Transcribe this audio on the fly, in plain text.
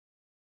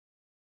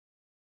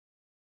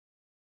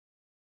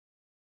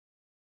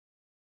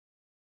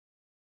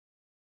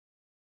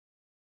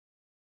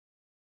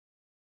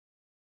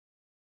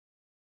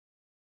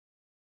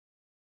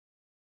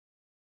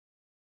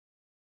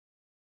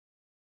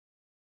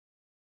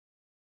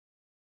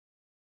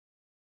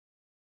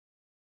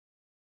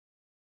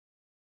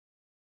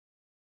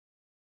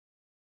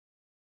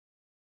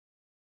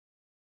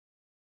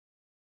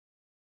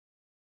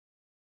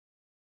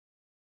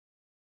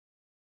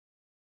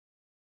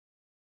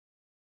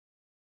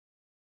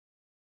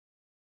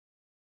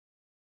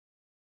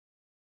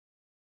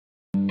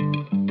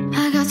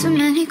So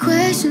many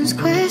questions,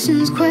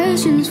 questions,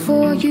 questions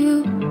for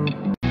you.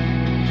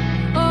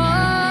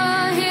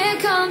 Oh, here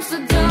comes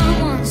the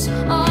dumb ones,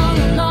 all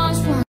the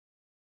lost ones.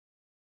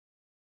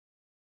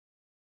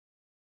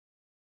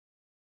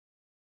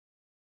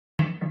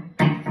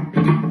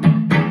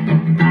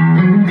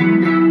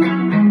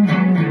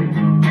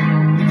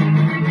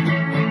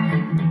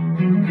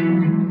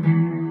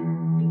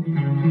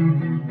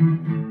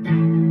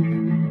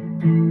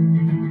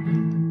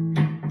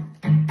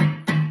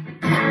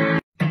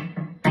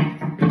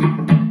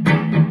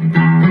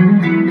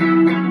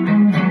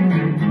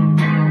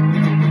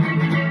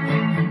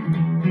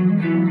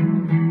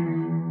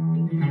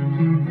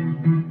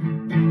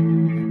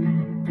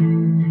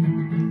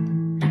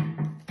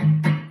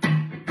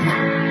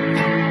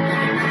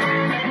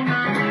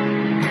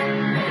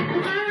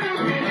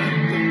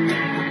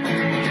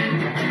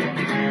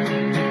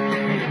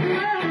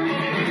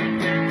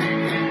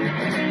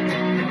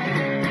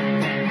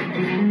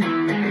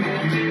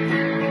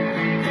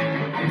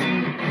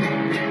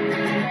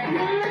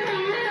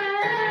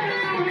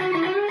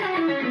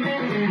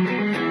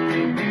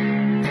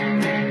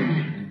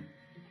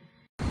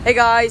 Hey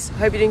guys,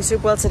 hope you're doing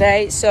super well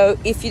today. So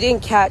if you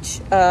didn't catch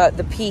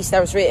the piece that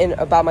was written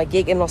about my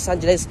gig in Los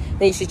Angeles,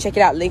 then you should check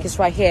it out. Link is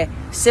right here.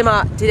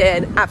 Sima did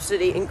an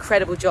absolutely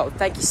incredible job.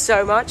 Thank you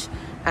so much.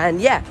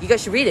 And yeah, you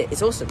guys should read it.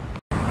 It's awesome.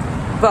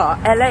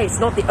 But LA is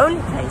not the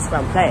only place where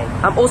I'm playing.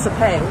 I'm also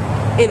playing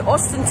in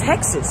Austin,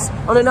 Texas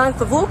on the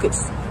 9th of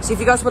August. So if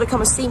you guys want to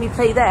come and see me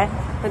play there,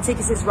 then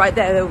tickets is right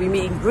there. There will be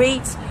meet and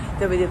greets.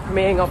 There will be the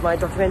premiering of my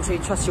documentary,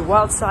 Trust Your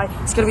Wild Side.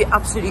 It's going to be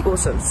absolutely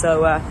awesome.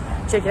 So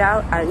check it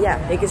out. And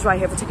yeah, link is right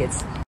here for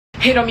tickets.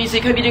 Hit on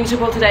music. Hope you're doing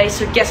super well today.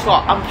 So guess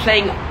what? I'm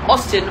playing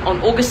Austin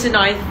on August the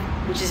 9th,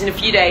 which is in a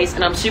few days.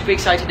 And I'm super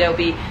excited. There'll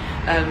be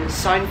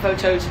signed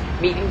photos,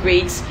 meet and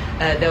greets.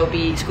 There'll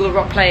be School of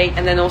Rock playing,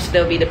 and then also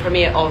there'll be the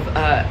premiere of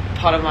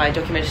part of my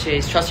documentary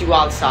series, Trust Your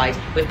Wild Side,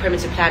 with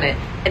Primitive Planet.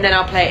 And then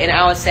I'll play an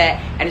hour set,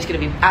 and it's going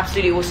to be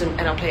absolutely awesome.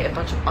 And I'll play a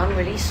bunch of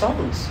unreleased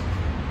songs.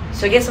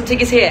 So get some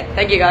tickets here.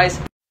 Thank you guys.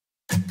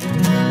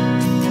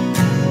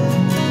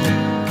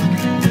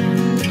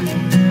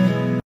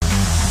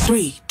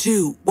 3,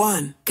 2,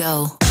 1,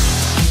 go.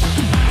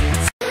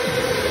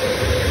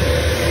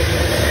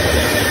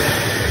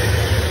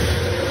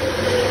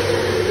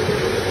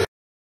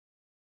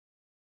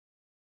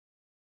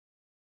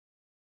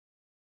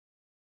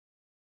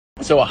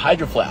 So a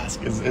hydro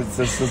flask is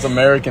this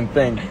American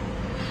thing.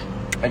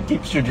 It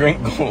keeps your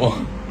drink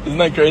cool. Isn't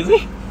that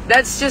crazy?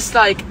 That's just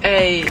like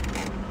a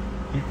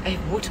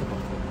water bottle.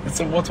 It's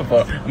a water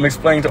bottle. I'm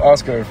explaining to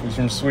Oscar, who's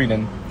from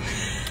Sweden,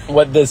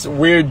 what this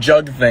weird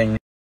jug thing